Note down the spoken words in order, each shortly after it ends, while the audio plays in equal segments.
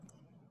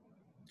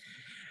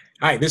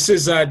Hi, this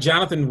is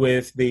Jonathan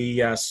with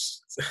the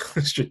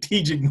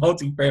Strategic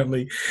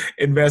Multifamily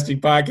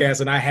Investing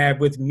Podcast, and I have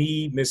with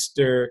me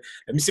Mr.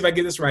 Let me see if I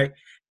get this right,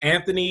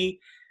 Anthony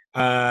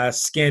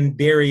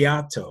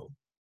Scandariato.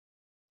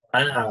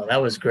 Wow,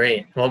 that was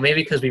great. Well,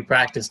 maybe because we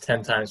practiced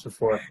 10 times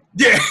before.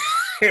 Yeah,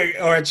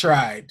 or I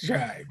tried,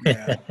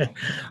 yeah.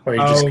 Or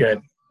you're just Um,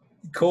 good.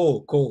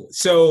 cool.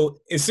 So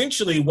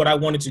essentially, what I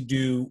wanted to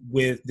do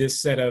with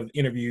this set of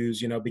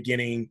interviews,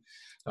 beginning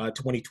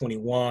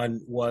 2021,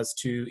 was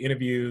to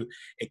interview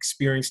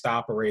experienced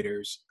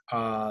operators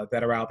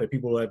that are out there,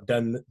 people who have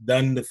done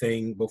the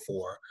thing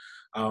before,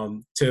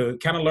 to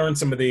kind of learn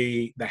some of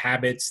the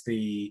habits,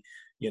 you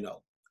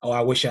know. Oh,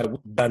 I wish I'd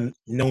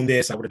known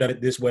this. I would have done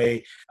it this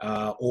way,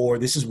 or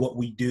this is what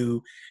we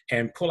do,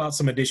 and pull out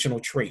some additional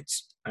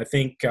traits. I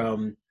think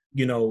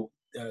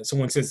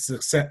someone says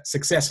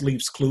success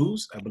leaves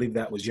clues. I believe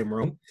that was Jim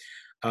Rohn.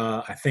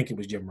 I think it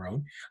was Jim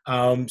Rohn.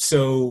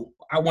 So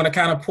I want to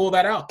kind of pull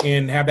that out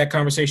and have that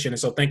conversation. And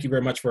so thank you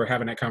very much for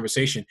having that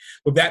conversation.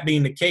 With that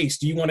being the case,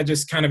 do you want to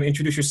just kind of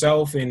introduce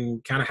yourself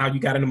and kind of how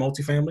you got into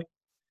multifamily?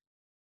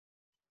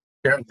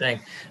 Sure thing.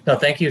 No,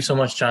 thank you so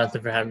much,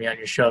 Jonathan, for having me on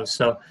your show.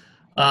 So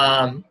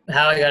how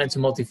I got into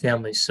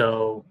multifamily.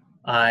 So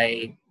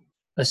I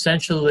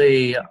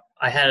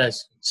had a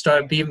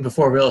start even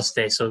before real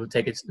estate. So to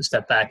take a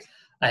step back,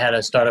 I had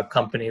a startup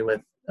company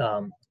with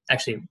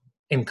actually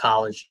in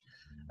college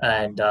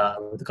and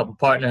with a couple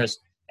partners,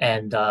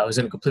 and I was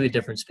in a completely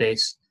different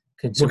space.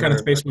 What kind of Consumer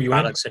space were you in?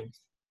 products, and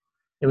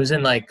it was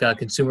in like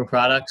consumer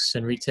products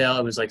and retail.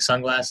 It was like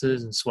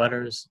sunglasses and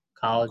sweaters,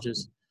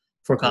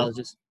 for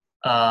colleges.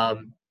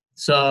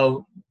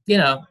 So,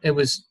 it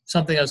was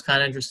something I was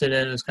kind of interested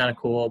in. It was kind of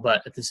cool,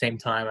 but at the same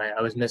time,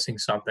 I was missing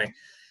something.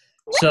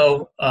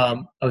 So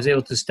I was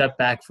able to step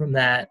back from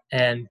that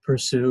and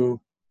pursue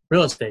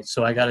real estate.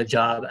 So I got a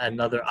job at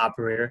another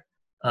operator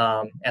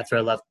after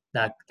I left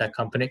that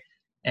company,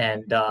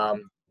 and they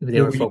What were were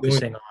you doing?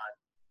 focusing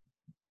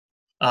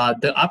on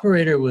the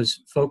operator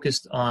was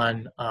focused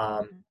on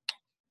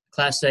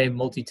Class A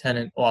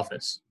multi-tenant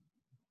office.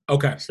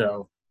 Okay.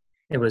 So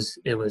it was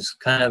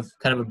kind of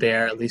a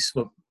bear, at least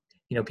what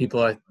people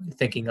are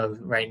thinking of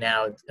right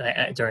now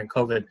during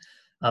COVID,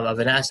 of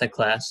an asset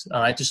class.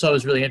 I just thought it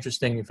was really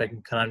interesting. If I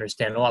can kind of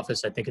understand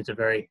office, I think it's a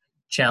very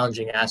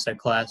challenging asset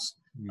class.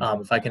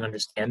 If I can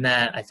understand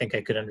that, I think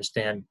I could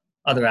understand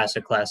other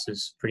asset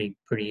classes pretty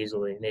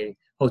easily. Maybe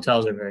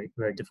hotels are very,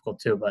 very difficult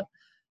too, but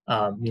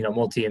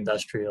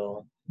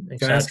multi-industrial,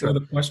 Can I ask etc.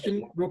 another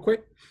question real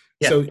quick?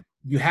 Yeah. So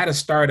you had a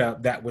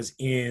startup that was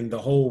in the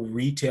whole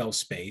retail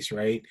space,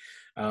 right?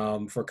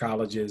 For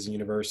colleges and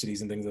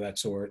universities and things of that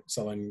sort,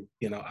 selling,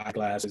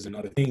 eyeglasses and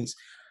other things.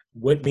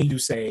 What made you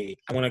say,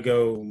 I want to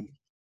go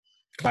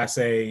Class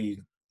A,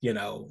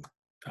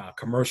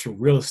 commercial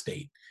real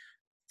estate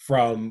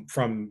from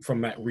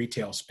that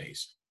retail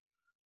space?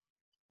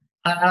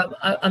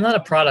 I'm not a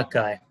product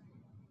guy.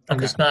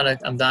 Okay.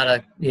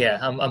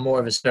 I'm more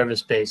of a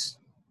service-based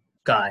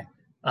guy.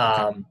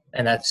 Okay.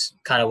 And that's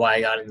kind of why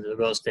I got into the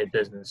real estate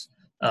business.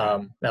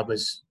 That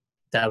was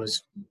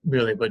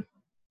really what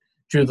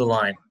drew the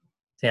line,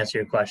 to answer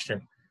your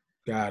question.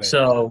 Got it.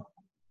 So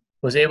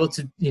was able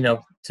to,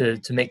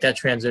 to make that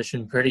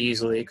transition pretty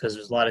easily because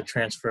there's a lot of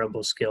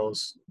transferable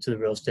skills to the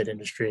real estate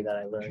industry that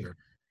I learned. Sure.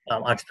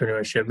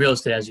 Entrepreneurship, real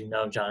estate, as you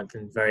know,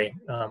 Jonathan, very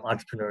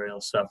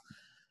entrepreneurial. So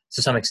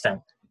to some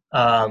extent.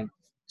 I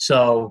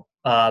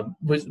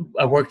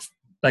worked,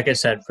 like I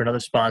said, for another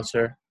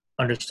sponsor,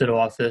 understood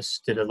office,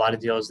 did a lot of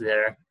deals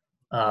there,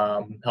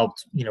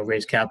 helped,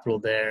 raise capital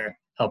there,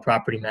 help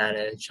property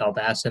manage, help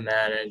asset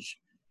manage,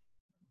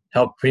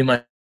 help pretty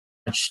much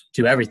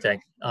do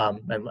everything,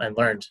 and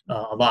learned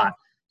a lot.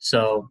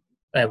 So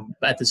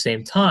at the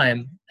same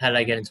time, how did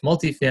I get into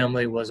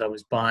multifamily I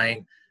was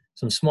buying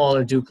some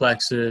smaller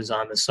duplexes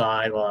on the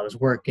side while I was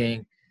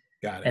working.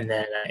 Got it. And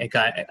then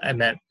I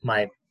met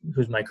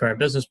who's my current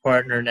business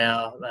partner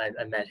now.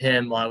 I met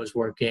him while I was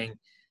working.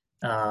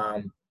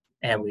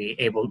 And we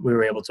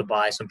were able to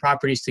buy some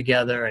properties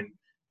together and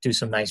do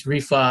some nice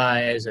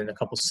refis and a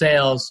couple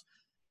sales.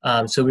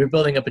 So we were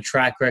building up a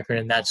track record,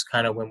 and that's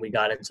kind of when we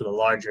got into the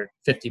larger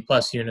 50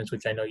 plus units,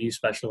 which I know you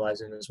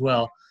specialize in as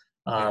well,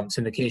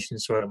 syndication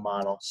sort of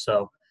model.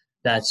 So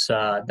that's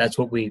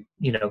what we,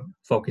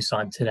 focus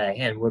on today.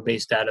 And we're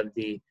based out of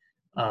the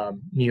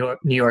New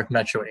York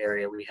metro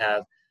area. We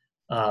have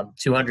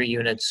 200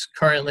 units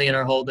currently in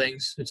our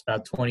holdings. It's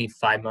about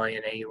 25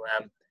 million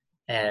AUM.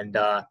 And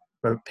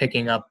we're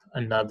picking up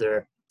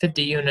another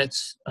 50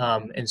 units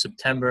in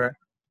September.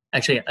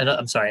 Actually,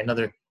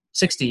 another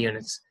 60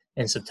 units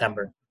in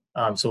September.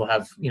 So we'll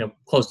have,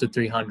 close to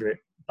 300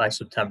 by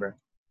September.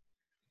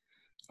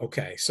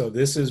 Okay, so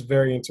this is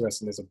very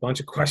interesting. There's a bunch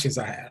of questions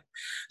I have.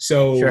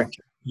 So Sure.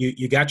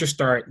 You got your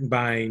start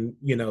buying,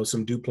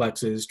 some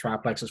duplexes,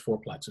 triplexes,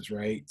 fourplexes,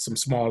 right? Some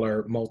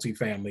smaller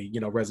multifamily,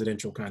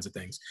 residential kinds of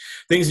things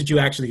that you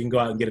actually can go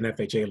out and get an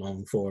FHA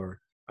loan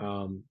for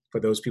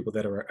those people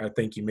that are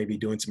thinking maybe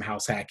doing some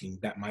house hacking.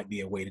 That might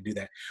be a way to do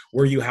that.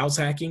 Were you house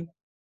hacking?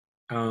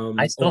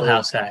 I still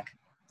house hack.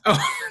 Oh,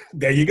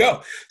 There you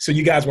go. So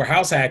you guys were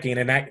house hacking,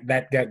 and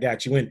that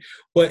got you in.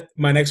 But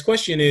my next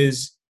question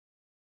is,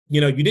 you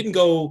didn't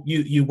go.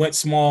 You went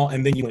small,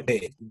 and then you went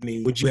big. I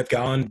mean, would you have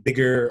gone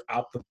bigger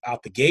out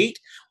the gate,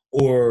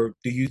 or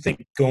do you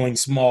think going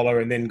smaller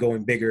and then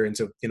going bigger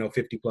into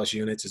 50 plus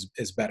units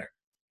is better?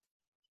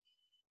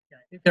 Yeah,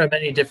 I think there are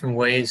many different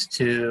ways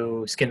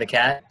to skin the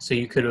cat. So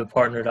you could have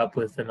partnered up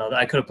with another.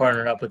 I could have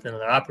partnered up with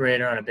another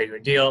operator on a bigger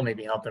deal,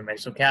 maybe help them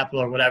raise some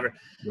capital or whatever.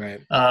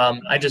 Right.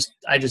 I just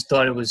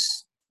thought it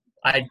was.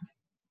 I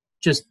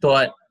just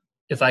thought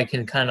if I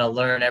can kind of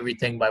learn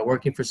everything by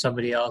working for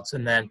somebody else,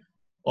 and then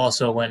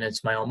also when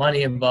it's my own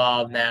money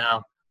involved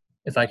now,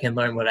 if I can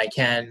learn what I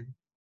can,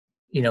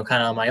 kind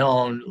of on my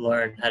own,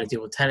 learn how to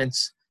deal with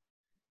tenants,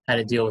 how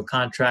to deal with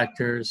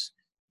contractors,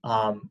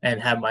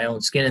 and have my own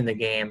skin in the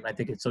game. I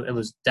think it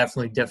was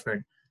definitely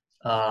different.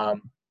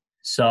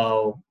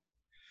 So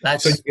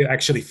you could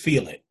actually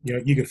feel it.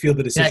 You could feel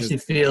the decision. You actually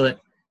feel it.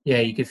 Yeah,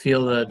 you could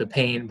feel the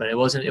pain, but it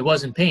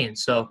wasn't pain.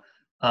 So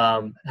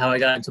how I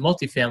got into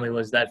multifamily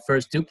was that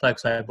first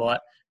duplex I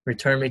bought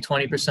returned me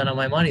 20% of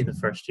my money the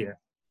first year.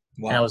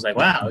 Wow. And I was like,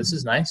 wow, this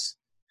is nice.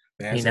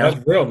 That's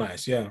real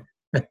nice. Yeah.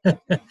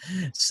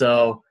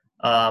 So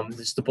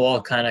just the ball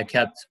kind of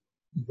kept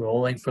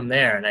rolling from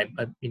there. And I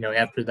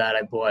after that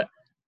I bought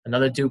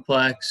another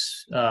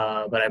duplex,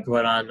 but I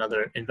brought on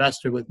another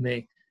investor with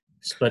me,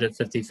 split it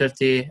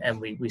 50-50, and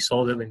we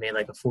sold it. We made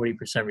like a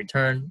 40%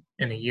 return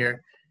in a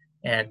year.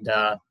 And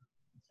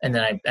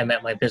then I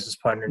met my business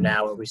partner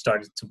now, where we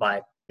started to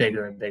buy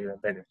bigger and bigger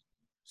and bigger.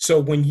 So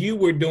when you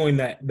were doing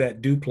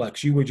that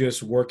duplex, you were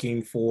just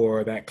working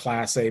for that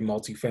Class A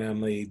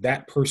multifamily.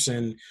 That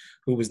person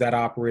who was that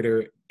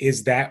operator,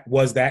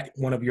 was that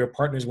one of your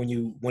partners when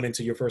you went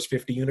into your first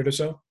 50 unit or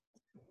so?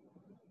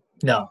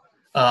 No.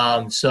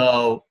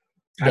 So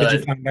how did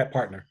you find that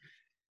partner?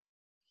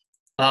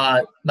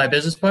 My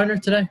business partner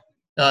today?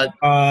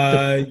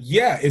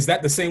 Yeah. Is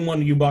that the same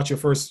one you bought your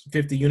first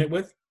 50 unit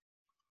with?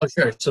 Oh,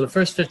 sure. So the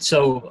first 50.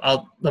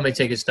 So let me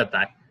take a step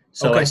back.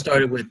 So okay. I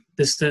started with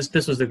this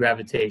was the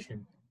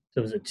gravitation.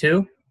 So it was a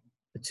 2,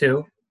 a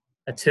 2,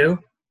 a 2,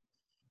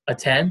 a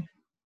 10,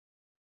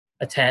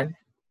 a 10,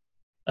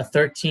 a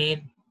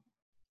 13,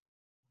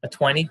 a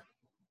 20.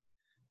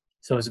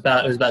 So it was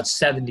about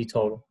 70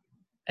 total.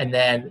 And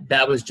then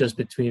that was just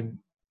between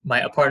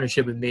a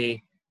partnership with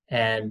me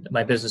and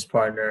my business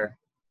partner,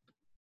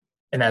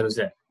 and that was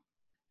it.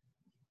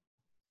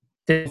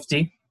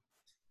 50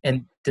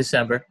 in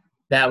December,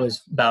 that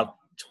was about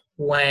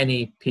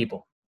 20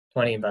 people.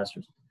 20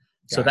 investors.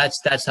 So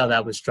that's how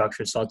that was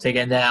structured. So I'll take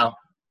it now.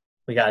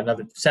 We got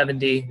another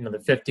 70, another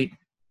 50.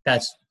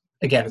 That's,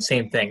 again, the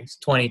same thing. It's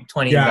 20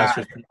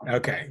 investors.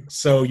 Okay.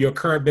 So your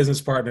current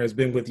business partner has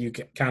been with you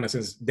kind of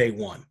since day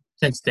one.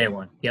 Since day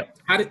one. Yep.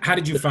 How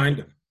did you find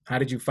him? How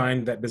did you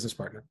find that business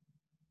partner?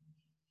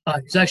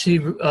 He's actually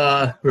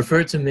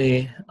referred to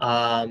me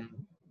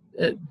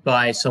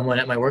by someone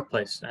at my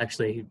workplace.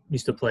 Actually, he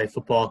used to play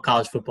football,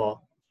 college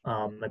football,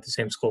 at the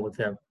same school with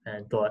him,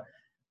 and thought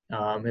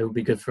it would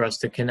be good for us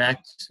to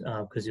connect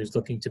because he was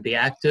looking to be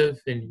active,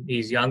 and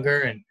he's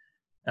younger, and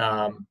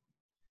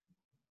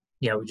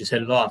we just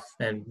hit it off,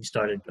 and we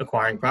started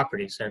acquiring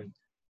properties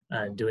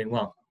and doing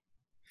well.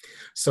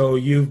 So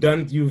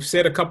you've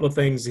said a couple of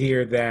things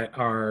here that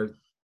are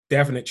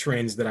definite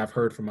trends that I've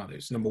heard from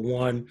others. Number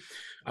one,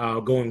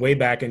 going way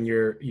back in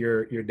your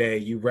day,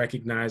 you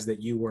recognized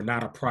that you were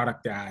not a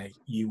product guy,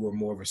 you were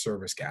more of a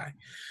service guy.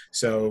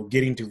 So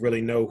getting to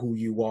really know who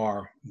you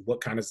are, what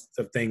kind of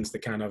things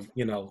that kind of,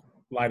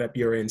 light up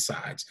your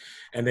insides.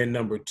 And then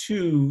number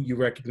two, you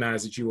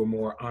recognize that you were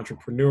more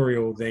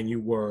entrepreneurial than you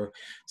were,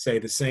 say,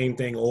 the same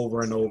thing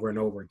over and over and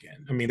over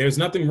again. I mean, there's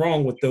nothing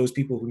wrong with those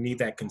people who need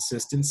that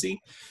consistency.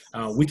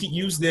 We could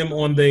use them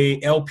on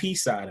the LP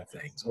side of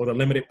things or the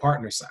limited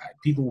partner side,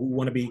 people who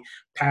want to be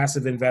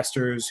passive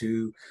investors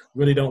who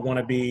really don't want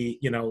to be,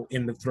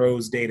 in the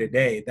throes day to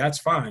day. That's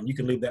fine. You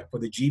can leave that for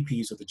the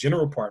GPs or the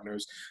general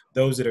partners,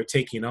 those that are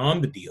taking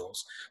on the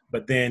deals,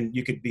 but then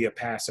you could be a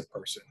passive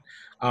person.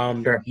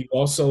 Sure. You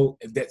also,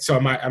 so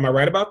am I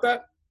right about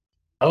that?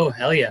 Oh,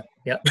 hell yeah.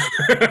 Yep.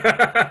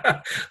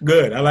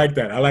 Good. I like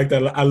that.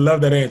 I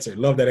love that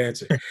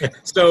answer.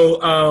 So,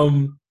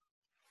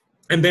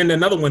 and then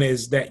another one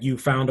is that you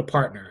found a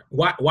partner.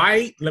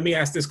 Why, let me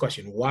ask this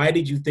question. Why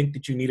did you think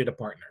that you needed a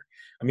partner?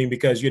 I mean,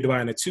 because you're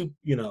buying a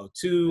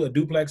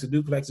duplex.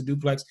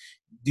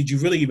 Did you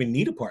really even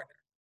need a partner?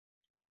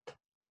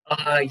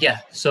 Yeah.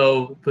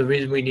 So the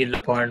reason we needed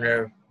a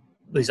partner,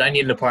 at least I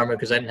needed a partner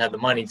because I didn't have the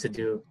money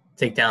to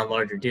take down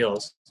larger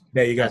deals.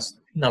 There you go. That's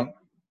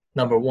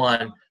number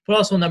one. But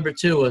also number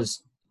two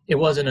was it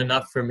wasn't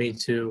enough for me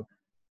to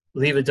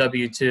leave a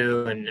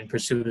W-2 and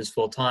pursue this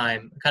full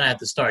time. Kind of at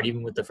the start,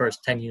 even with the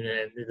first 10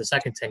 unit and the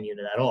second 10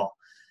 unit at all.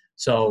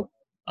 So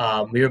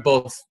we were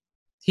both.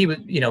 He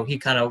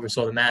kind of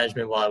oversaw the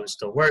management while I was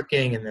still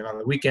working, and then on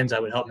the weekends I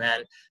would help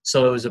manage.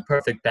 So it was a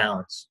perfect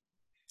balance.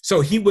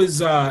 So he was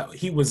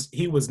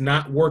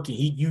not working.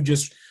 You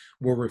just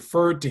were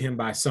referred to him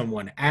by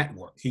someone at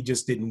work. He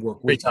just didn't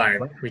work with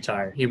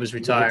Retired. He was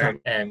retired,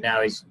 and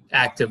now he's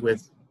active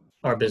with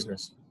our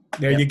business.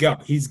 There you go.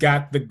 He's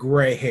got the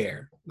gray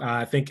hair.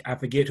 I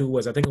forget who it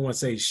was. I think I want to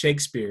say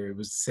Shakespeare. It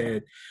was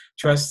said,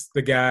 trust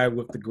the guy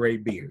with the gray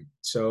beard.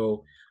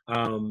 So,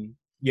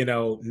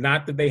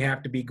 not that they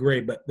have to be gray,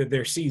 but that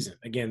they're seasoned.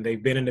 Again,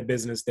 they've been in the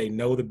business. They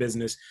know the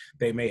business.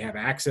 They may have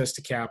access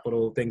to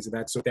capital, things of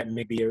that sort. That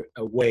may be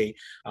a way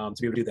to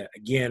be able to do that.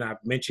 Again,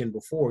 I've mentioned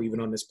before, even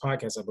on this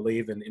podcast, I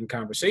believe, in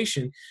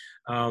conversation,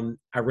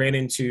 I ran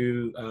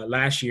into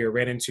last year,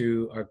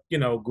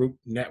 a group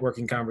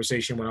networking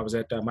conversation when I was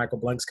at Michael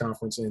Blank's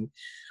conference, and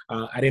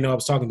I didn't know I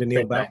was talking to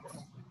Neil Bauer.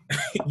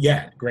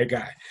 Yeah, great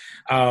guy.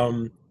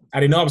 I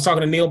didn't know I was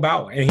talking to Neil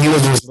Bauer, and he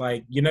was just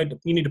like, you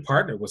need to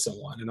partner with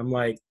someone. And I'm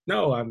like,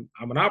 no, I'm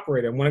an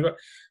operator. I want to go.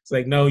 It's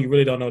like, no, you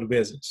really don't know the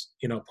business.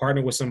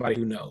 Partner with somebody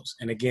who knows.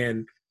 And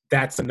again,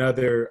 that's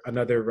another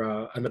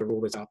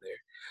rule that's out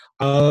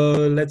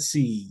there. Let's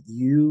see.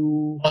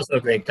 You also a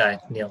great guy,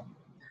 Neil.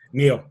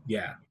 Neil,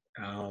 yeah,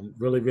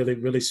 really, really,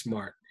 really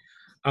smart.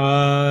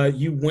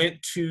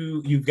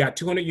 You've got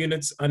 200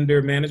 units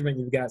under management.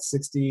 You've got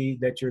 60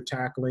 that you're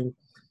tackling.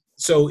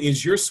 So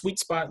is your sweet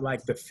spot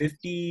like the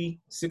 50,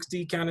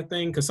 60 kind of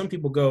thing? Because some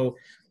people go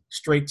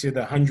straight to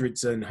the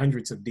hundreds and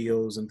hundreds of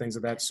deals and things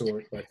of that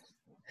sort. But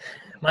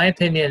my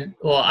opinion,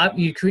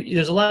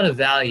 there's a lot of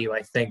value,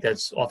 I think,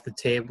 that's off the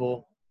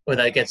table, or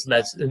that's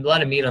a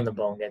lot of meat on the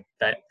bone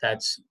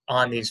that's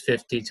on these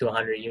 50 to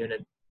 100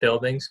 unit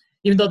buildings.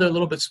 Even though they're a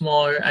little bit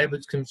smaller, I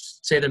would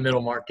say the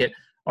middle market.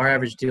 Our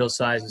average deal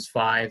size is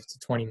 5 to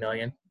 20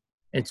 million.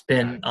 It's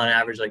been on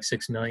average like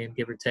 6 million,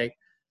 give or take.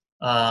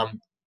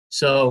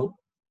 So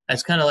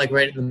that's kind of like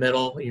right in the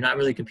middle. You're not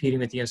really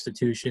competing with the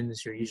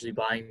institutions. You're usually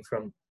buying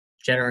from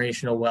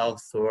generational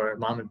wealth or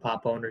mom and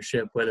pop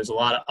ownership, where there's a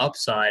lot of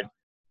upside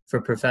for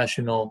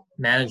professional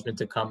management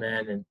to come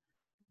in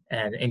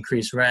and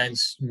increase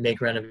rents, make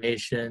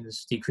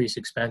renovations, decrease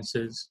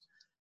expenses.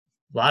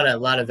 A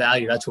lot of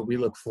value. That's what we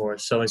look for.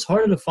 So it's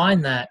harder to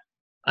find that,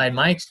 in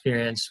my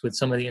experience, with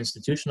some of the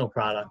institutional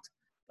product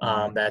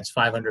that's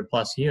 500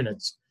 plus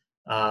units.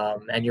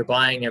 And you're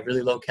buying at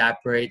really low cap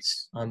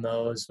rates on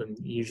those. And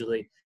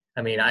usually,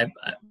 I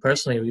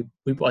personally,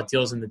 we bought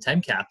deals in the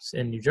 10 caps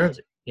in New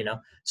Jersey,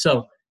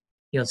 so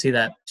you don't see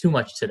that too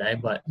much today,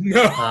 but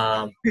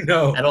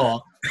no, at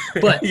all.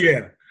 But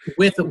yeah,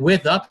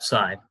 with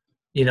upside,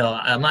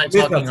 I'm not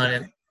talking on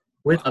it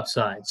with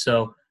upside.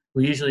 So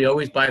we usually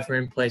always buy for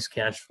in-place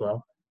cash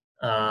flow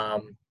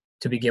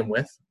to begin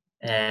with.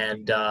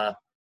 And,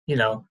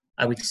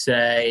 I would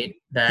say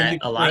that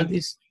a lot of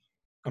these.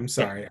 I'm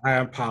sorry. I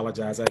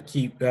apologize. I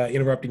keep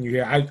interrupting you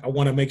here. I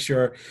want to make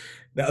sure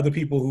the other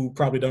people who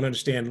probably don't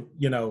understand,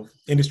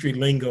 industry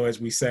lingo, as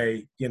we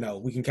say,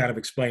 we can kind of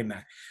explain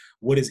that.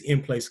 What is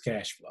in-place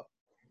cash flow?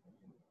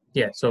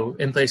 Yeah. So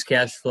in-place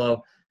cash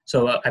flow.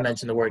 So I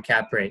mentioned the word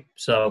cap rate.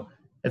 So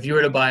if you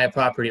were to buy a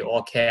property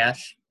all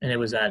cash and it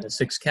was at a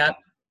 6 cap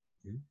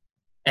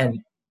and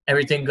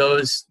everything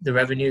goes, the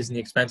revenues and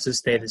the expenses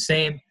stay the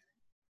same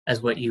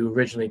as what you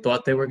originally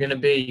thought they were going to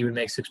be, you would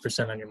make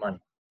 6% on your money.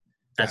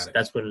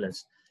 That's what it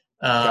is.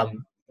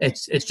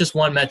 It's just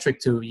one metric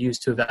to use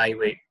to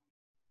evaluate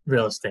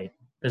real estate.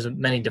 There's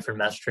many different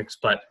metrics,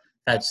 but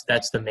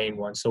that's the main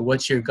one. So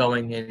what's your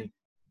going in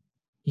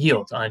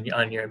yield on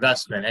your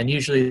investment? And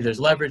usually there's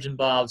leverage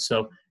involved,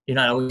 so you're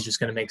not always just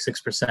going to make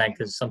 6%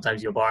 because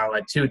sometimes you'll borrow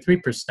at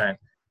 2-3%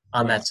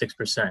 on that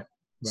 6%. Right.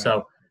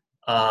 So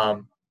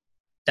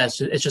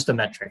it's just a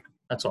metric.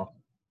 That's all.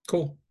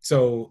 Cool.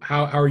 So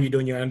how are you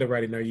doing your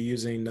underwriting? Are you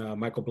using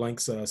Michael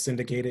Blank's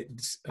syndicated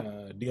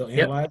deal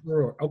analyzer?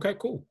 Yep. Okay,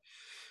 cool.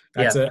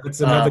 It's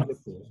another good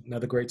tool,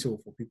 another great tool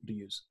for people to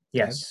use.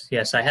 Yes.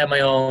 I have my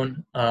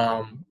own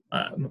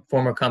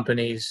former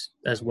companies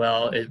as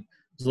well. It's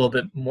a little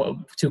bit more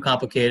too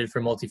complicated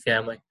for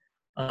multifamily.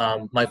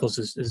 Michael's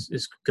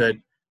is good.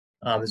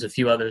 There's a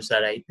few others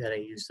that I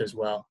used as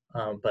well,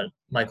 but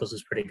Michael's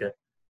is pretty good.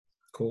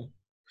 Cool.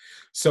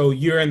 So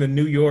you're in the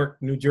New York,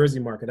 New Jersey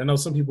market. I know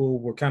some people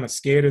were kind of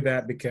scared of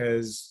that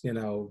because,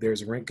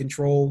 there's rent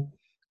control,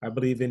 I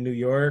believe, in New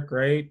York,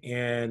 right?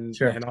 And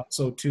sure. And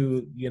also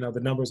too,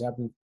 the numbers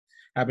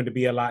happen to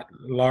be a lot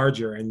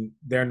larger and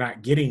they're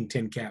not getting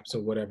 10 caps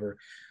or whatever.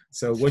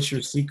 So what's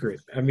your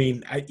secret?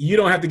 You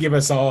don't have to give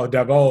us all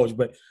divulge,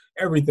 but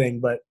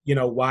everything, but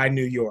why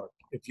New York,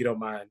 if you don't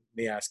mind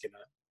me asking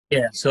that?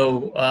 Yeah.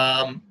 So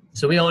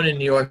we own in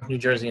New York, New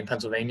Jersey, and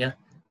Pennsylvania.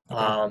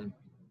 Okay.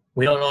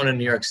 We don't own in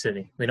New York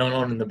City. We don't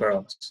own in the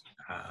boroughs.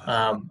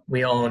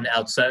 We own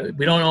outside.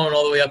 We don't own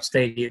all the way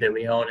upstate either.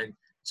 We own in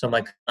some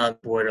on the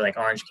border, like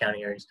Orange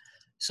County areas.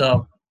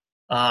 So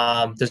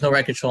there's no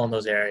rent control in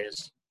those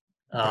areas.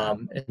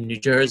 In New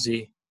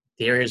Jersey,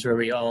 the areas where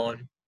we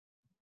don't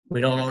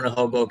own in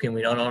Hoboken.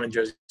 We don't own in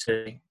Jersey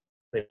City.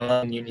 We don't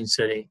own in Union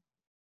City.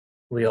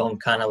 We own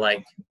kind of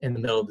like in the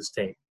middle of the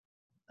state.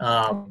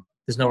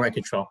 There's no rent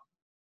control.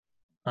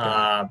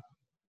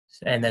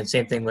 And then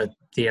same thing with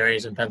the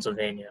areas in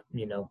Pennsylvania,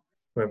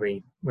 where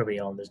we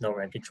own, there's no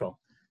rent control.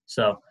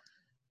 So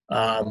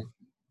I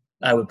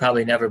would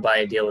probably never buy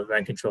a deal with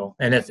rent control.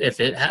 And if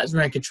it has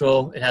rent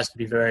control, it has to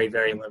be very,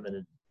 very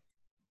limited.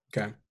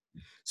 Okay.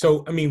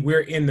 So, I mean,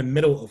 we're in the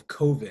middle of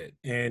COVID,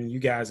 and you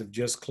guys have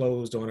just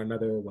closed on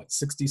another, what,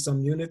 60 some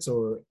units,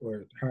 or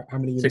how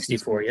many units?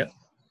 64, yep.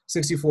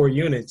 64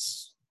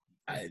 units.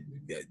 I,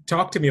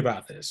 Talk to me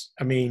about this.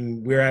 I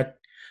mean, we're at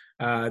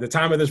the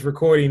time of this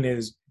recording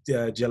is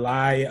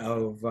July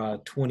of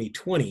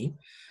 2020.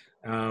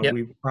 Yep.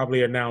 We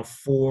probably are now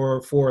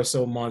four or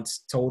so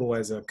months total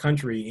as a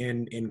country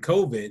in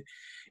COVID,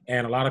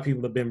 and a lot of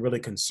people have been really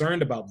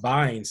concerned about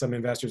buying. Some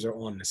investors are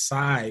on the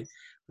side.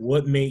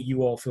 What made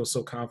you all feel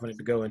so confident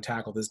to go and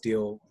tackle this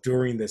deal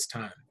during this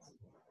time?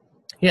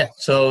 Yeah.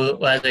 So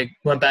as I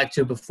went back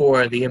to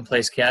before, the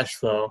in-place cash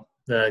flow,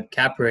 the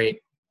cap rate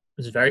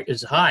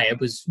is high.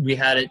 We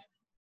had it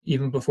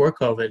even before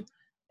COVID,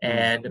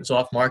 and it was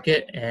off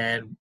market.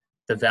 And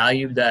the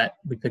value that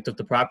we picked up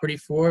the property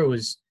for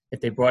was, if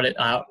they brought it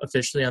out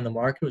officially on the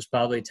market, was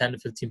probably 10 to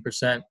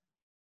 15%,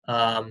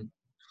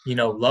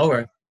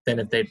 lower than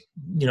if they,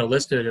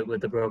 listed it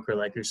with a broker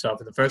like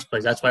yourself in the first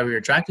place. That's why we were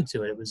attracted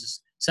to it. It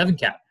was 7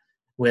 cap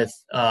with,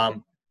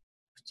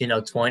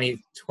 25%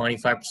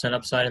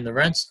 upside in the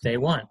rents day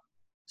one.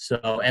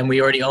 So, and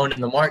we already owned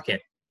in the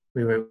market.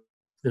 The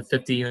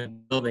 50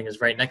 unit building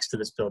is right next to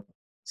this building.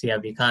 So you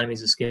have the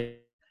economies of scale.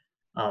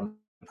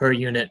 Per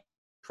unit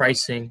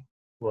pricing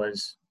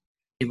was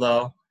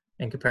low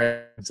in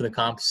comparison to the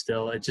comp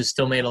still. It just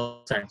still made a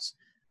lot of sense.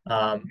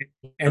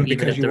 And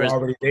because you were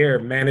already there,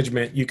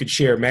 management, you could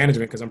share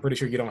management, because I'm pretty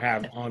sure you don't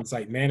have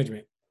on-site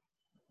management.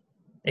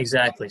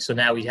 Exactly. So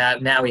now we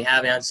have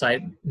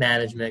on-site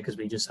management, because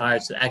we just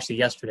hired. Actually,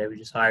 yesterday we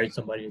just hired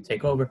somebody to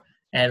take over,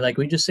 and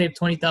we just saved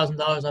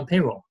 $20,000 on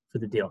payroll for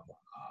the deal.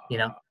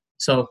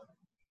 So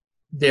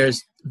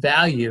there's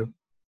value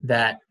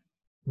that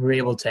we're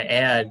able to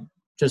add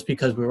just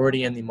because we're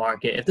already in the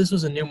market. If this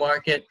was a new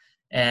market,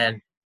 and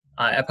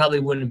I probably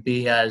wouldn't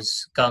be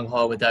as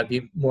gung-ho with that. I'd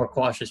be more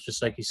cautious,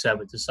 just like you said,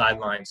 with the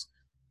sidelines.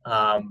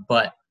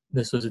 But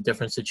this was a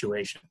different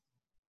situation.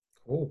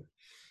 Cool.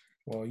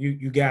 Well,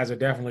 you guys are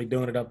definitely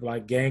doing it up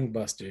like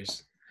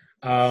gangbusters.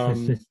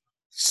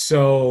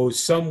 So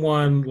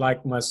someone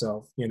like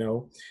myself,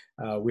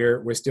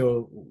 we're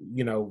still,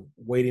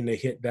 waiting to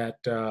hit that,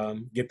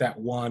 get that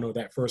one or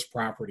that first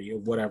property or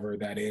whatever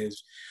that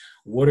is.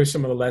 What are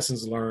some of the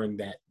lessons learned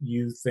that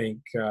you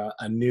think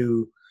a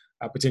new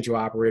potential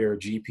operator or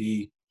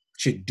GP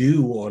should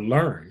do or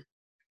learn?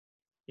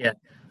 Yeah.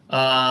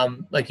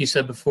 Like you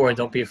said before,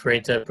 don't be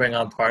afraid to bring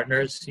on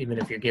partners, even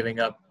if you're giving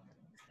up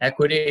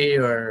equity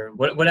or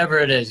whatever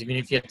it is. Even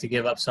if you have to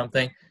give up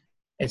something,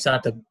 it's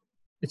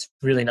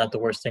really not the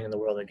worst thing in the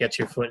world. It gets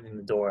your foot in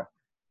the door.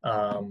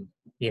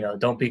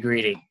 Don't be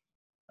greedy.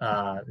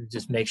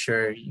 Just make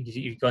sure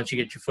once you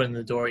get your foot in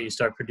the door, you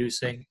start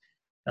producing,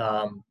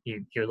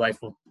 your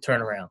life will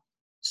turn around.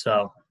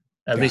 So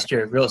at least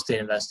your real estate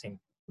investing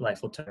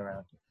life will turn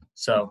around.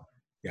 So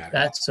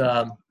that's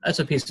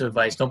a piece of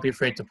advice. Don't be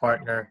afraid to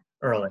partner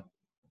early.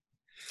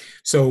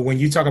 So when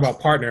you talk about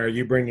partner,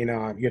 you're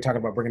talking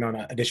about bringing on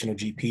additional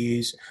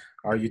GPs.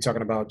 Are you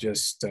talking about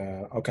just,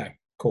 okay,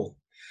 cool.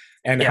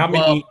 And how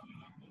many,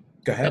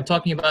 go ahead. I'm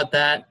talking about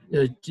that,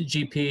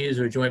 GPs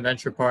or joint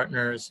venture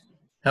partners,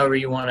 however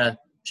you want to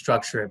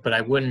structure it. But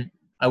I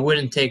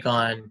wouldn't take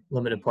on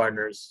limited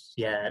partners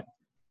yet,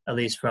 at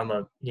least from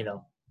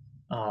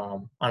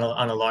on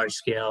a large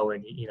scale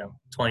when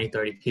 20,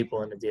 30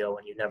 people in the deal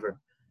when you never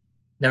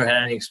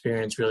had any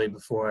experience really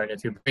before. And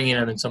if you're bringing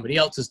them in somebody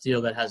else's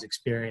deal that has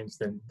experience,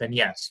 then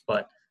yes.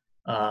 But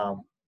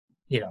don't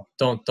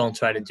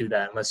try to do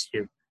that unless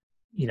you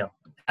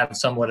have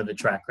somewhat of a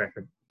track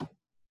record.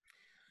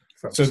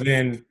 So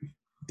then,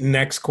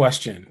 next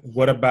question: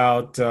 what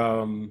about?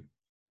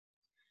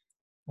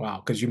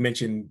 Because you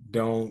mentioned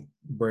don't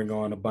bring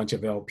on a bunch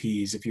of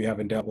LPs if you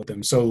haven't dealt with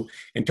them. So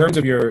in terms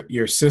of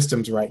your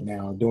systems right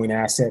now, doing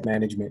asset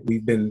management,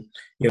 we've been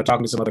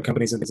talking to some other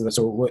companies and things like that.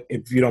 So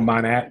if you don't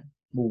mind,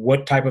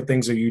 what type of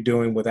things are you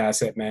doing with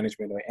asset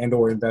management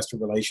or investor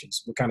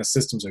relations? What kind of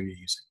systems are you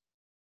using?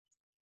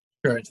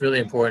 Sure, it's really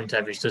important to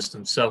have your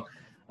systems. So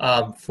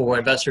for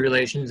investor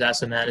relations,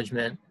 asset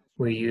management,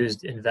 we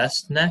used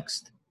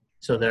InvestNext.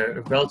 So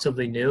they're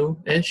relatively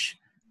new-ish.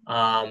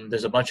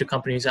 There's a bunch of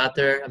companies out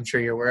there I'm sure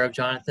you're aware of,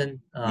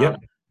 Jonathan.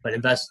 Yep. But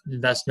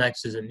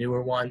InvestNext is a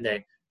newer one.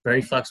 They're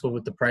very flexible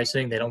with the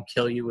pricing. They don't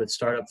kill you with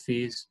startup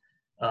fees.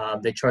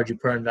 They charge you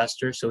per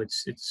investor, so it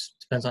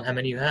depends on how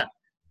many you have,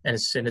 and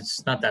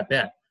it's not that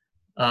bad.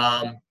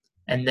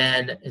 And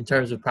then in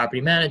terms of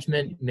property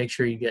management, make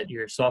sure you get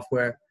your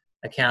software,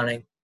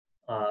 accounting,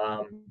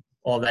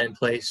 all that in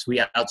place. We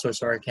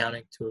outsource our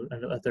accounting to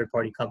a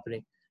third-party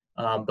company,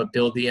 but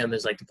Buildium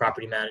is like the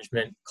property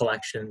management,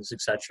 collections,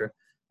 etc.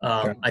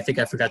 Okay. I think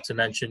I forgot to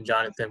mention,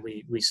 Jonathan,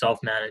 we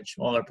self-manage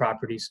all our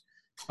properties.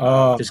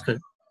 Just because,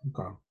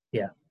 okay.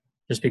 Yeah,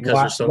 just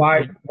because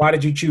why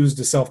did you choose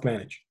to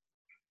self-manage?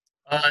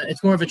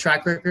 It's more of a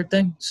track record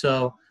thing.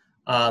 So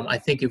I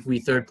think if we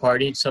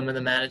third-partied some of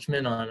the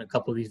management on a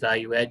couple of these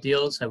value-add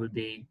deals, I would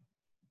be,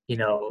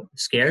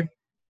 scared.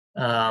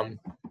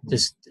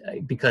 Just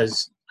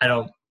because I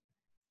don't,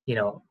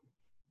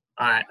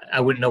 I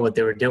wouldn't know what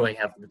they were doing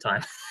half of the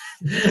time.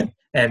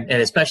 and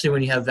especially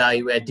when you have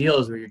value add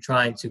deals where you're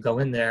trying to go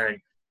in there and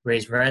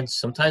raise rents.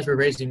 Sometimes we're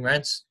raising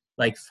rents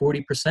like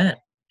 40%,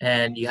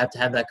 and you have to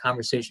have that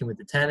conversation with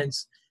the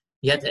tenants.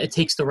 It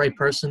takes the right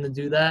person to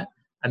do that.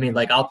 I mean,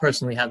 like, I'll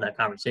personally have that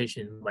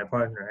conversation with my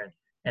partner,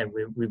 and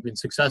we've been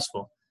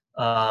successful.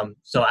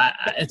 So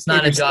it's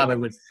not a job I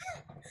would.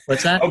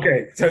 What's that?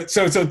 Okay,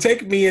 so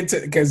take me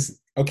into, because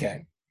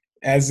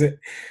there's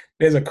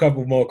a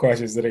couple more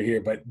questions that are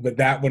here, but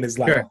that one is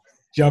like Sure.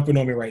 jumping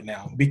on me right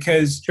now,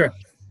 because Sure.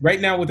 right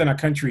now within our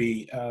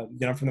country,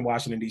 I'm from the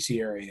Washington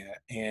D.C. area,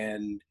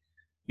 and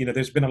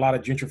there's been a lot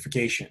of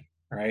gentrification,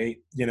 right?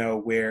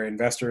 Where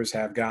investors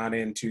have gone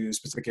into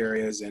specific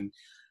areas, and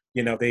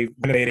they've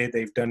renovated,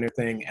 they've done their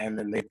thing, and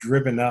then they've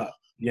driven up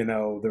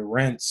the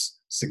rents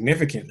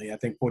significantly. I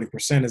think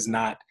 40% is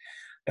not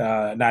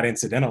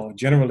incidental.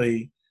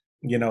 Generally,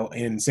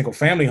 in single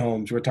family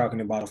homes, we're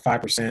talking about a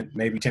 5%,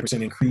 maybe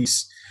 10%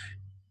 increase,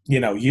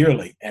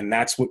 yearly. And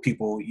that's what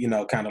people,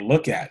 kind of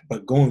look at.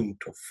 But going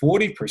to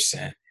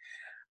 40%,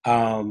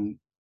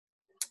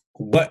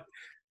 what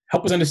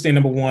help us understand,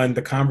 number one,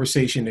 the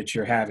conversation that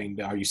you're having.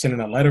 Are you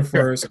sending a letter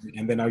first, Sure.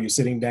 and then are you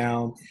sitting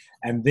down?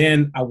 And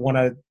then I want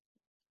to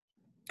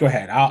go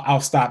ahead.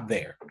 I'll stop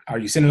there. Are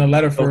you sending a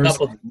letter first?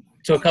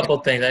 A couple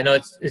of things. I know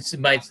it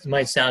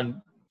might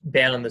sound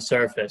bad on the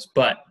surface,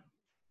 but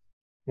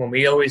when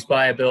we always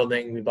buy a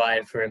building, we buy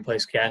it for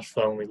in-place cash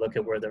flow, and we look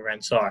at where the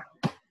rents are.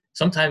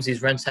 Sometimes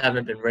these rents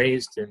haven't been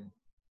raised in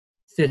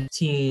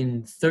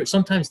 15, 30,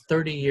 sometimes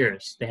 30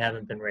 years. They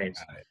haven't been raised.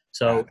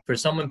 So for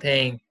someone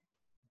paying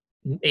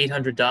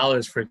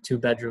 $800 for a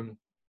 2-bedroom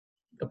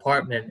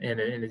apartment in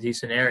a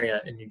decent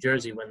area in New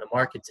Jersey, when the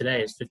market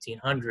today is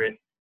 $1,500,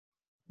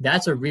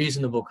 that's a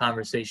reasonable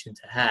conversation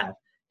to have.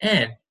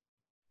 And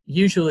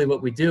usually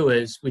what we do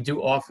is we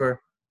do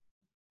offer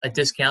a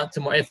discount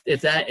to more,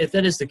 if that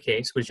is the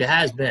case, which it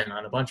has been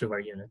on a bunch of our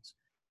units.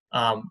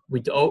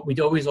 We'd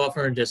always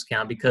offer a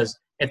discount, because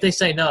if they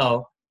say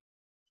no,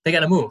 they got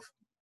to move.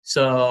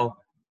 So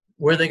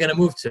where are they going to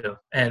move to,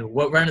 and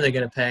what rent are they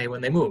going to pay when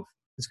they move?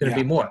 It's going to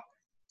be more.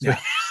 And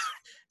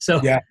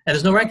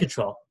there's no rent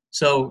control.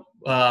 So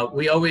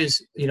we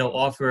always,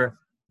 offer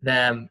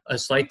them a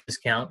slight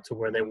discount to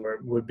where they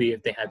would be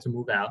if they had to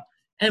move out.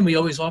 And we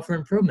always offer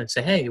improvements.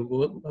 Say, hey,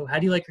 how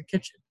do you like your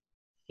kitchen?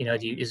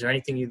 Is there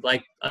anything you'd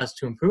like us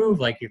to improve?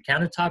 Like your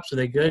countertops, are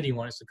they good? You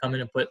want us to come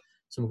in and put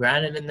some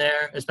granite in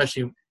there?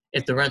 Especially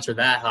if the rents are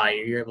that high,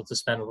 you're able to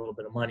spend a little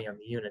bit of money on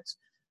the units.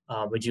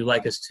 Would you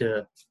like us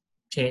to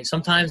change?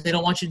 Sometimes they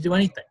don't want you to do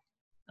anything.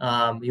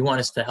 You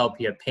want us to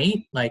help you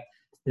paint? Like,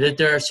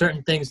 there are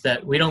certain things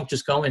that we don't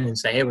just go in and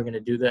say, hey, we're going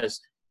to do this.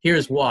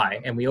 Here's why.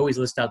 And we always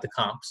list out the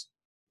comps.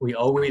 We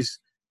always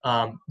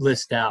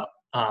list out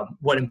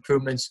what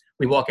improvements.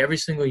 We walk every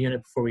single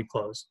unit before we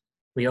close.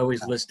 We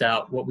always list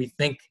out what we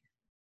think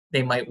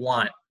they might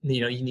want.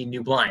 You need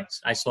new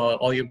blinds. I saw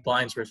all your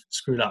blinds were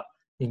screwed up.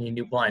 You need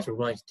new blinds. We're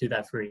willing to do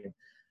that for you.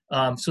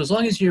 So as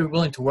long as you're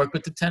willing to work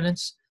with the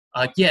tenants,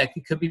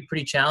 it could be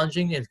pretty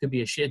challenging. It could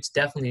be it's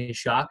definitely a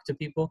shock to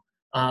people.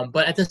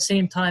 But at the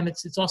same time,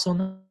 it's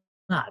also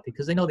not,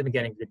 because they know they've been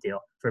getting a good deal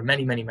for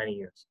many, many, many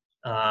years.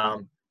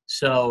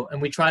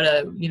 And we try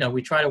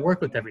to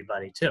work with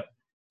everybody too.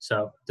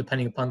 So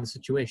depending upon the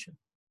situation.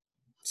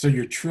 So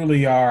you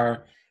truly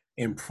are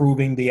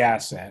improving the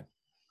asset,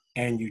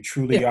 and you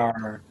truly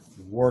are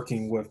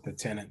working with the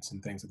tenants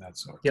and things of that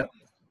sort. Yep.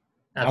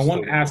 Absolutely. I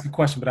want to ask a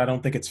question, but I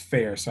don't think it's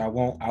fair, so I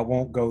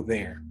won't go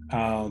there.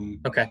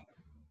 Okay.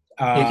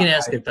 You can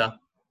ask it though.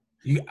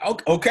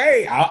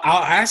 Okay,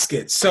 I'll ask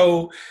it.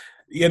 So,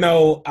 a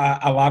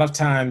lot of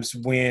times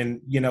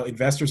when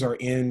investors are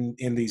in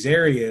these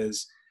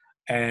areas,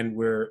 and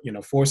we're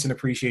forcing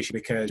appreciation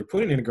because you're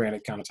putting in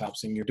granite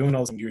countertops and you're doing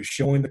those, and you're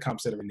showing the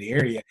comps that are in the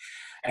area,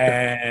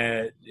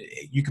 and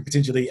you could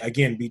potentially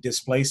again be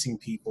displacing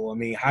people. I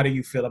mean, how do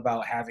you feel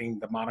about having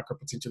the moniker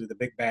potentially the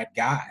big bad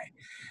guy?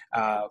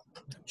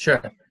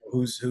 Sure.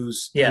 Who's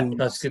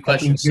that's a good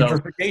question.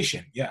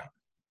 Gentrification. Yeah.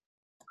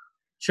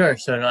 Sure.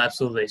 So no,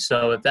 absolutely.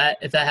 So if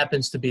that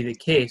happens to be the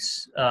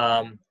case,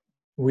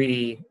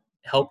 we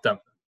help them.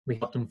 We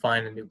help them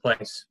find a new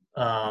place.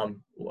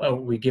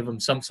 We give them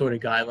some sort of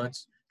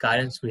guidance.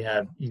 We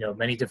have,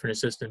 many different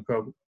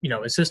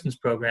assistance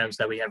programs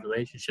that we have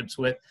relationships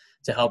with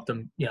to help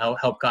them,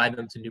 help guide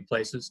them to new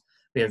places.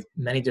 We have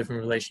many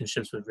different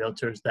relationships with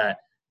realtors that,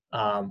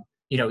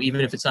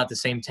 even if it's not the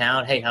same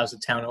town, hey, how's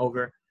the town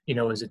over?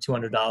 Is it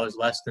 $200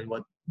 less than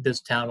what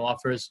this town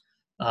offers?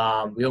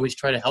 We always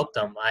try to help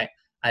them.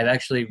 I've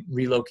actually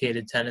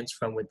relocated tenants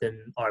from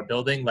within our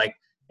building. Like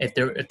if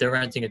they're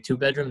renting a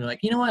 2-bedroom, they're like,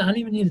 you know what? I don't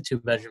even need a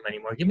 2-bedroom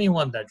anymore. Give me a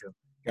 1-bedroom.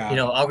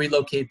 I'll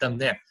relocate them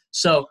there.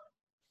 So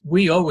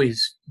we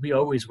always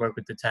work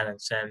with the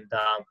tenants, and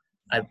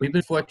we've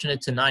been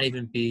fortunate to not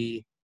even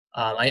be.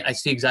 I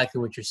see exactly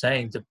what you're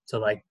saying, to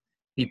like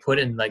be put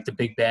in like the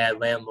big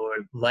bad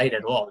landlord light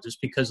at all. Just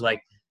because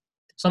like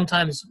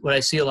sometimes what I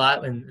see a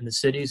lot in the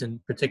cities, and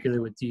particularly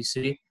with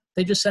DC,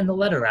 they just send a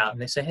letter out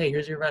and they say, hey,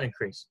 here's your rent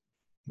increase.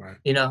 Right.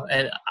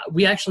 And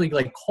we actually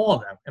like call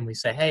them and we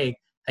say, hey,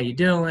 how you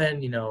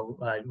doing?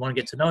 Want to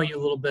get to know you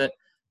a little bit.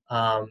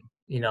 How's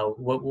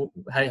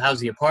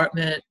the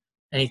apartment?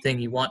 Anything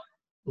you want.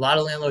 A lot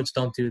of landlords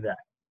don't do that.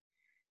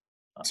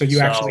 So you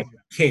actually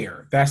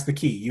care. That's the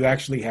key. You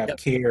actually have Yep.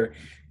 care,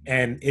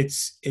 and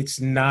it's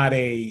not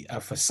a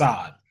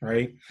facade,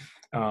 right?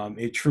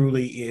 It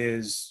truly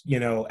is,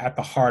 at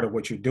the heart of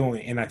what you're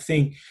doing. And I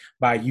think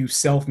by you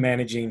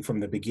self-managing from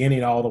the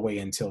beginning all the way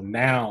until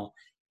now,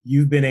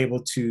 you've been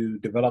able to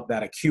develop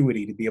that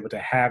acuity to be able to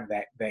have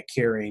that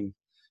caring,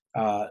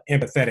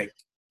 empathetic,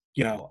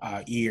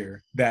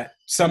 ear that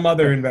some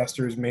other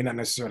investors may not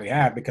necessarily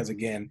have, because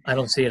again, I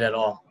don't see it at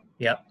all.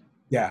 Yep.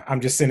 Yeah, I'm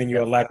just sending you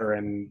Yep. a letter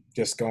and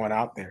just going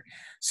out there.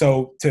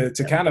 So to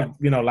kind of,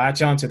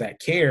 latch on to that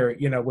care,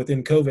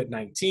 within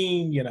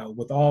COVID-19,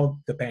 with all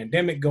the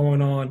pandemic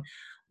going on,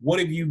 what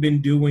have you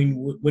been doing?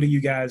 What are you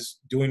guys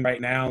doing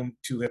right now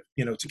to,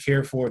 to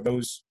care for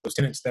those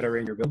tenants that are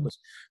in your buildings?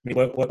 I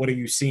mean, what are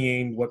you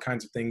seeing? What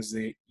kinds of things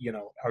that,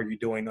 are you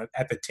doing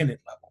at the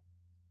tenant level?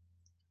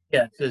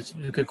 Yeah, it's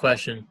a good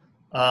question.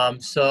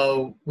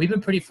 So we've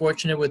been pretty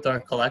fortunate with our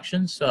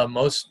collections. For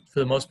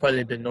the most part,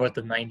 they've been north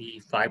of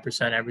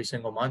 95% every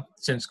single month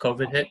since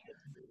COVID hit.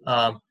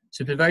 So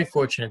we've been very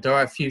fortunate. There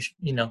are a few,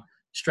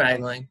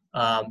 straggling.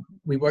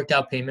 We worked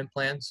out payment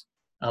plans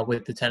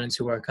with the tenants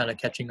who are kind of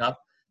catching up.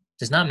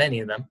 There's not many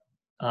of them.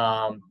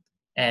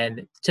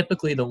 And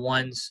typically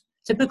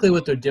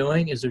what they're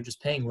doing is they're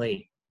just paying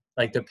late.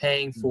 Like they're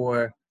paying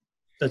for,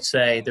 let's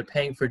say they're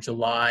paying for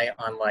July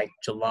on like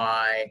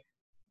July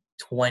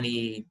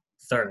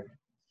 23rd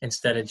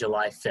instead of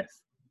July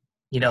 5th.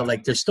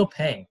 Like they're still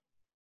paying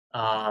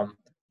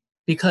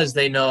because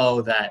they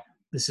know that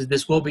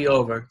this will be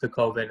over, the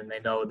COVID, and they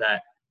know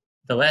that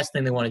the last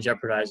thing they want to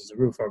jeopardize is a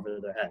roof over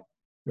their head.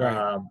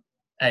 Right.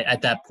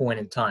 At that point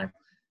in time.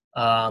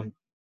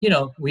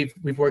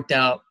 We've worked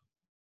out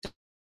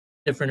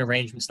different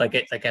arrangements,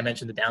 like I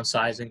mentioned, the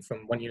downsizing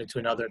from one unit to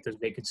another if there's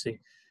vacancy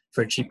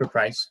for a cheaper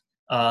price.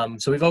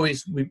 So it's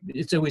always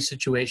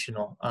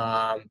situational.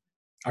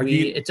 Are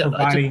you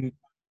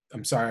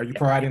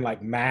providing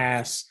like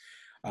mass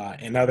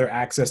and other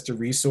access to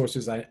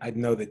resources? I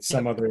know that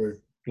some other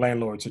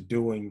landlords are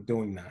doing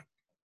that.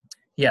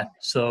 Yeah.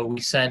 So we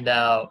sent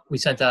out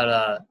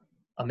a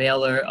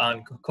mailer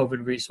on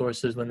COVID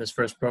resources when this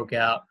first broke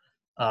out.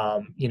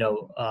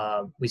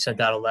 We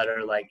sent out a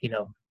letter like,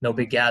 no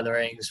big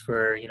gatherings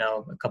for,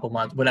 a couple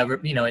months, whatever,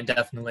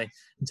 indefinitely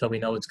until we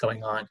know what's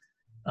going on.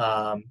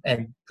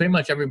 And pretty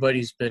much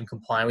everybody's been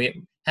compliant.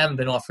 We haven't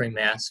been offering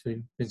masks.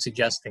 We've been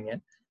suggesting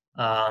it.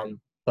 I've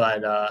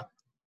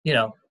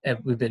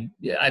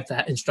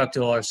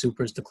instructed all our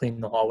supers to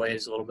clean the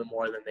hallways a little bit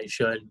more than they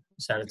should,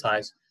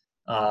 sanitize.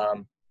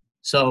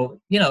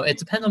 It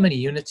depends on how many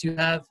units you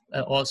have.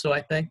 Also,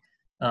 I think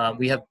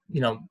we have,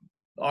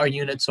 our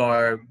units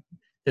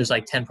there's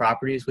like 10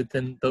 properties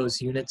within those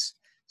units.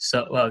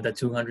 So, the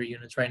 200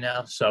 units right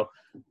now. So,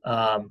 it's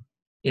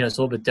a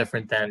little bit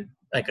different than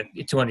like a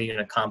 200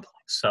 unit complex.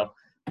 So,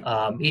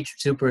 each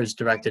super is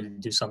directed to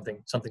do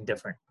something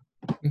different.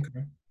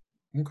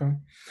 Okay.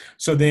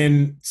 So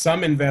then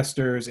some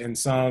investors and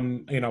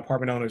some,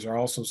 apartment owners are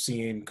also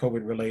seeing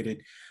COVID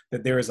related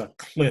that there is a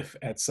cliff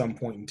at some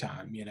point in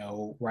time.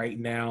 Right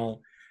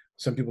now,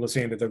 some people are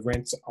saying that the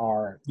rents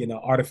are,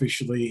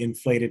 artificially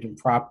inflated and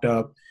propped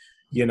up,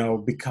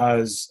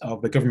 because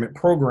of the government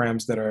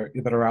programs that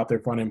are out there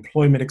for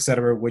unemployment, et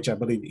cetera, which I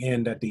believe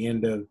end at the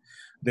end of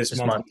this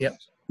month. Yep.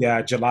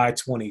 Yeah, July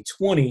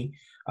 2020.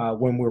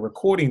 When we're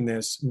recording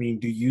this, I mean,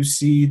 do you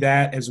see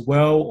that as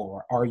well,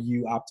 or are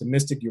you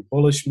optimistic, you're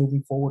bullish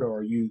moving forward, or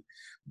are you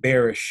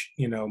bearish,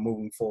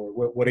 moving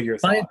forward? What are your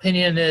thoughts? My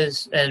opinion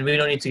is, and we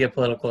don't need to get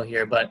political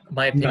here, but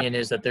my opinion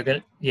is that they're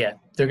gonna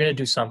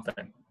do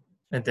something.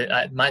 And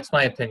that's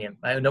my opinion.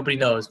 Nobody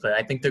knows, but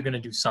I think they're gonna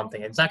do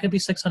something. It's not gonna be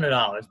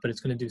 $600, but it's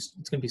gonna be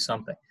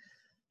something.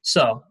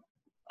 So,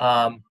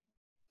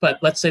 but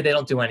let's say they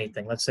don't do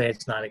anything. Let's say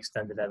it's not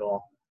extended at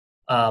all.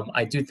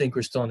 I do think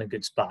we're still in a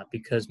good spot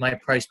because my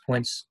price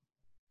points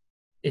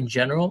in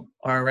general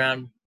are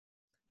around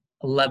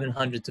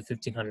 $1,100 to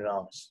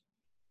 $1,500.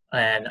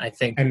 And I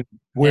think. And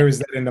where is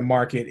that in the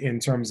market in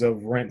terms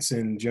of rents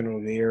in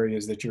general, the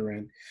areas that you're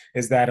in?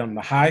 Is that on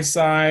the high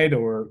side,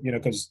 or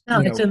because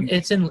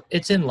it's in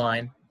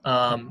line.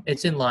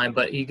 It's in line,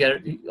 but you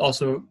get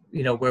also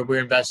where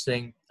we're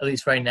investing, at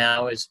least right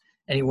now, is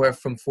anywhere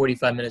from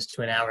 45 minutes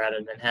to an hour out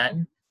of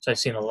Manhattan. So I've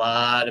seen a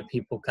lot of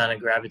people kind of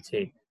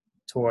gravitate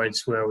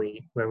towards where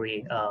we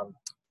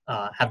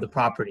have the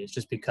properties,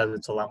 just because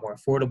it's a lot more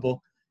affordable,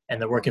 and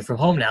they're working from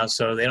home now,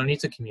 so they don't need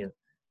to commute.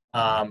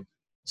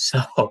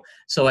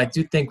 So I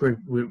do think we're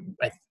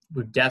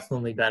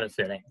definitely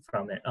benefiting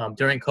from it.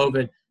 During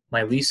COVID,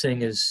 my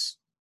leasing is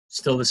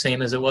still the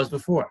same as it was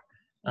before.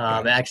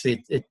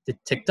 Actually, it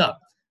ticked up.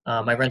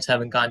 My rents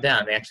haven't gone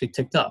down; they actually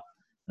ticked up.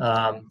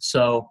 It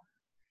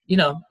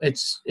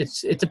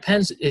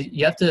depends.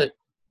 You have to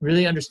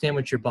really understand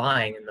what you're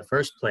buying in the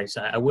first place.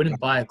 I wouldn't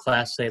buy a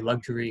Class A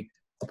luxury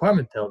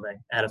apartment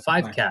building at a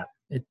 5 cap.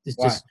 It's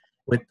just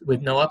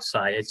with no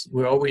upside.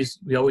 We always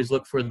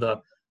look for the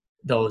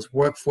those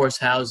workforce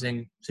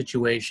housing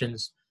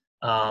situations.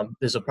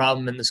 There's a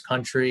problem in this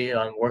country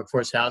on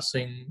workforce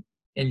housing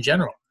in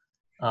general.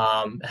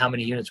 How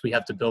many units we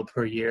have to build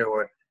per year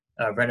or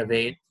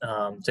renovate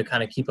to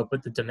kind of keep up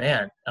with the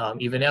demand,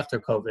 even after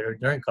COVID or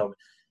during COVID.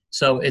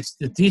 So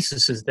the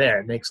thesis is there.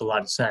 It makes a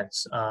lot of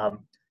sense.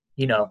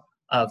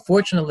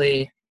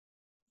 Fortunately,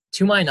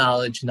 to my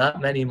knowledge,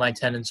 not many of my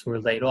tenants were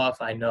laid off.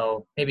 I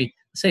know maybe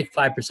say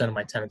 5% of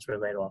my tenants were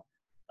laid off.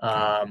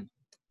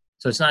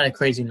 So it's not a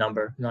crazy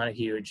number, not a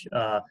huge.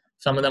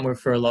 Some of them were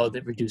furloughed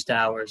that reduced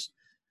hours,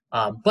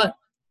 but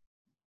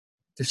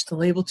they're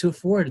still able to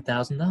afford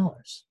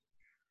 $1,000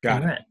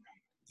 in rent.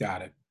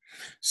 Got it.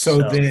 So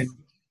then,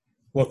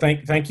 well,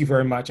 thank you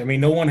very much. I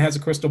mean, no one has a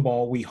crystal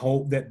ball. We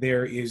hope that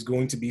there is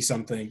going to be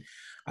something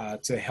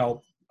to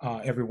help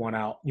everyone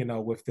out,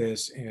 with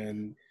this,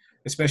 and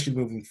especially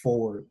moving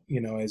forward,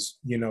 as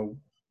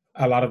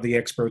a lot of the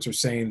experts are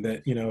saying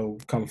that,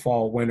 come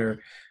fall, winter,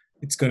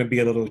 it's going to be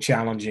a little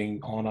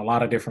challenging on a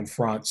lot of different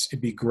fronts.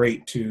 It'd be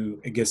great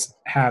to, I guess,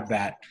 have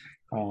that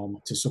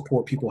to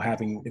support people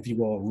having, if you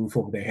will, a roof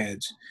over their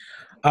heads.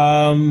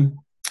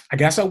 I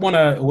guess I want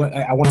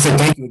to say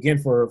thank you again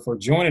for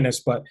joining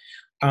us. But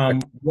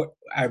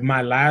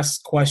my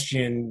last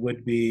question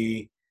would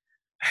be,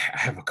 I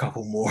have a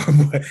couple more.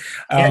 But,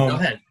 go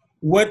ahead.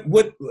 What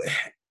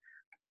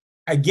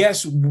I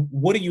guess,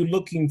 what are you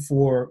looking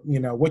for?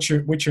 What's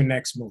your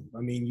next move?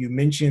 I mean, you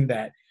mentioned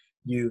that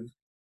you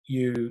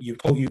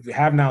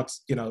have now,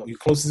 you're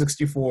close to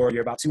 64.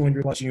 You're about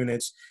 200 plus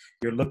units.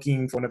 You're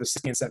looking for another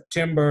 60 in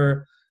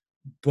September.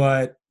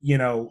 But,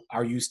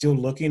 are you still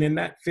looking in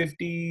that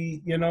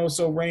 50,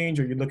 so range?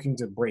 Are you looking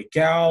to break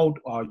out?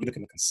 Are you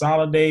looking to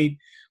consolidate?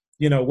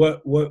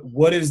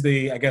 What is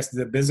the, I guess,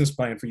 the business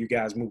plan for you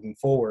guys moving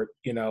forward?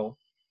 Yeah.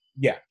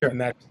 Sure. And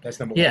that's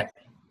number one. Yeah.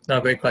 No,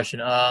 great question.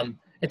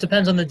 It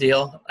depends on the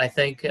deal. I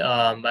think,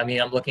 I'm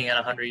looking at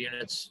 100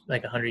 units,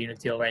 like a 100-unit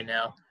deal right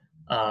now.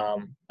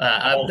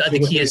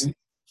 The key is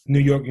New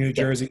York, New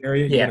Jersey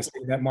area. You want to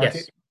stay in that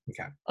market?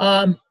 Yes.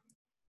 Okay.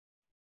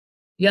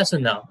 Yes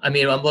and no. I'm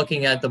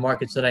looking at the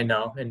markets that I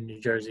know in New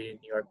Jersey and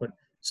New York.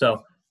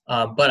 So,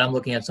 but I'm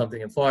looking at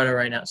something in Florida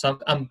right now. So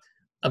I'm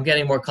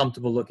getting more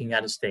comfortable looking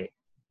at a state.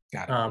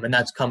 Got it. And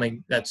that's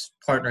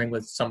partnering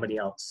with somebody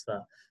else.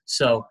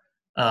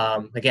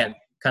 Again,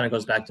 kind of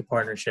goes back to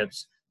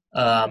partnerships.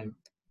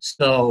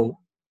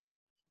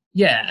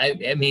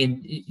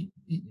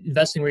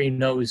 Investing where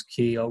is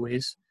key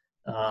always.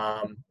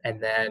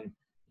 And then,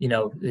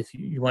 if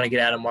you want to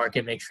get out of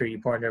market, make sure you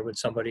partner with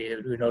somebody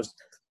who knows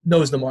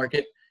the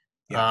market.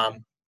 Yeah.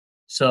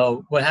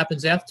 So what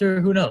happens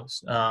after, who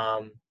knows?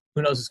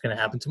 Who knows what's going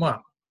to happen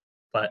tomorrow?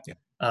 But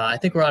I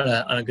think we're on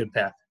a good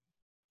path.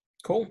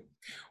 Cool.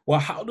 Well,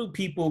 how do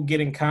people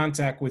get in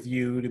contact with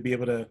you to be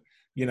able to,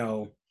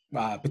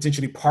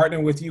 potentially partner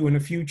with you in the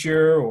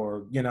future,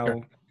 or, pick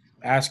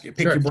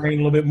your brain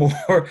a little bit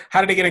more?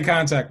 How do they get in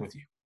contact with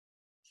you?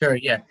 Sure.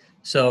 Yeah.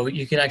 So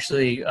you can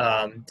actually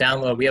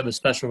download. We have a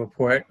special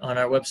report on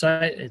our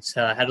website. It's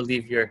how to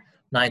leave your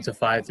 9 to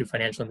 5 through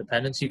financial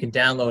independence. You can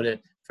download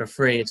it for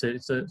free. It's a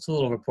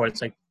little report.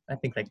 It's like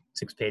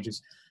 6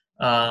 pages.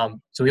 So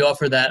we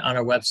offer that on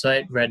our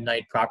website,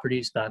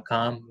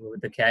 redknightproperties.com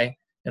with the K.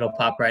 It'll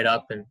pop right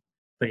up, and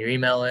put your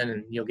email in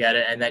and you'll get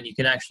it. And then you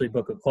can actually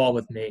book a call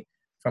with me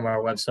from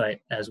our website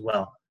as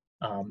well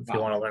if you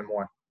want to learn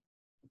more.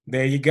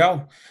 There you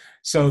go.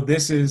 So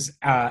this is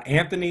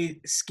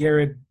Anthony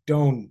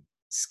Scaridone.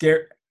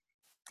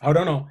 I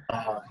don't know.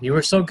 You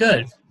were so good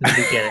in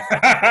the beginning.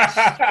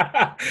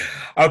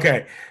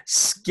 Okay.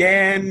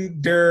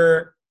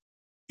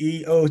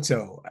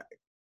 Scandereoto.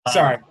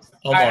 Sorry.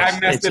 I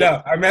messed it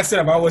up. I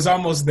was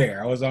almost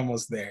there.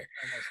 Almost.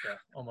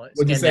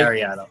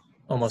 Scandariato.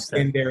 Almost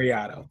there.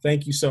 Scandariato.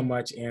 Thank you so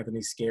much, Anthony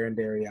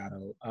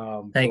Scandariato.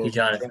 Thank you,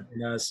 Jonathan.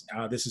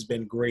 This has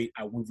been great.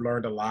 We've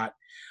learned a lot.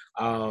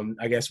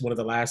 I guess one of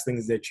the last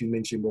things that you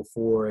mentioned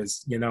before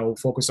is,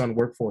 focus on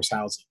workforce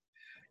housing.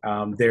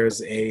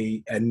 There's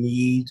a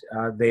need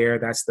there.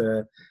 That's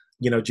the,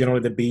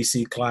 generally the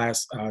BC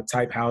class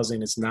type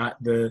housing. It's not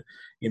the,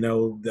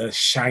 the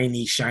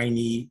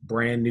shiny,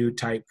 brand new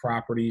type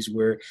properties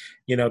where,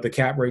 the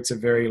cap rates are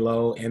very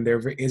low and there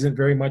isn't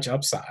very much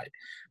upside.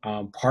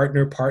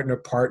 Partner.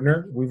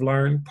 We've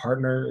learned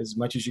partner as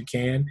much as you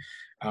can.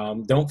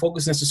 Don't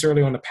focus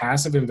necessarily on the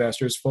passive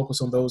investors.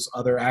 Focus on those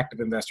other active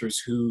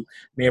investors who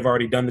may have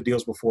already done the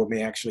deals before,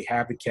 may actually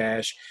have the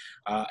cash,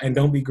 and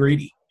don't be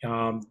greedy.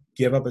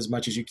 Give up as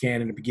much as you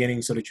can in the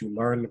beginning so that you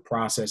learn the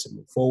process and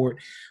move forward.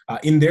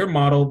 In their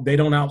model, they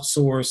don't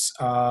outsource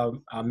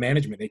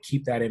management. They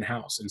keep that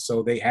in-house. And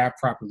so they have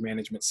proper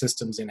management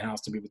systems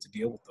in-house to be able to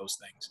deal with those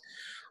things.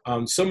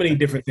 So many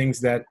different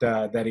things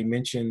that he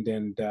mentioned,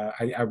 and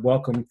I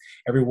welcome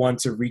everyone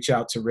to reach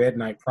out to Red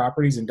Knight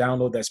Properties and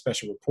download that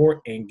special report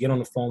and get on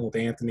the phone with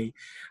Anthony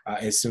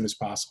as soon as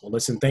possible.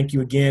 Listen, thank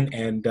you again,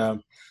 and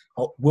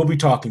we'll be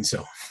talking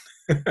soon.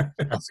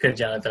 That's good,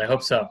 Jonathan. I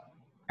hope so.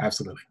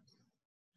 Absolutely.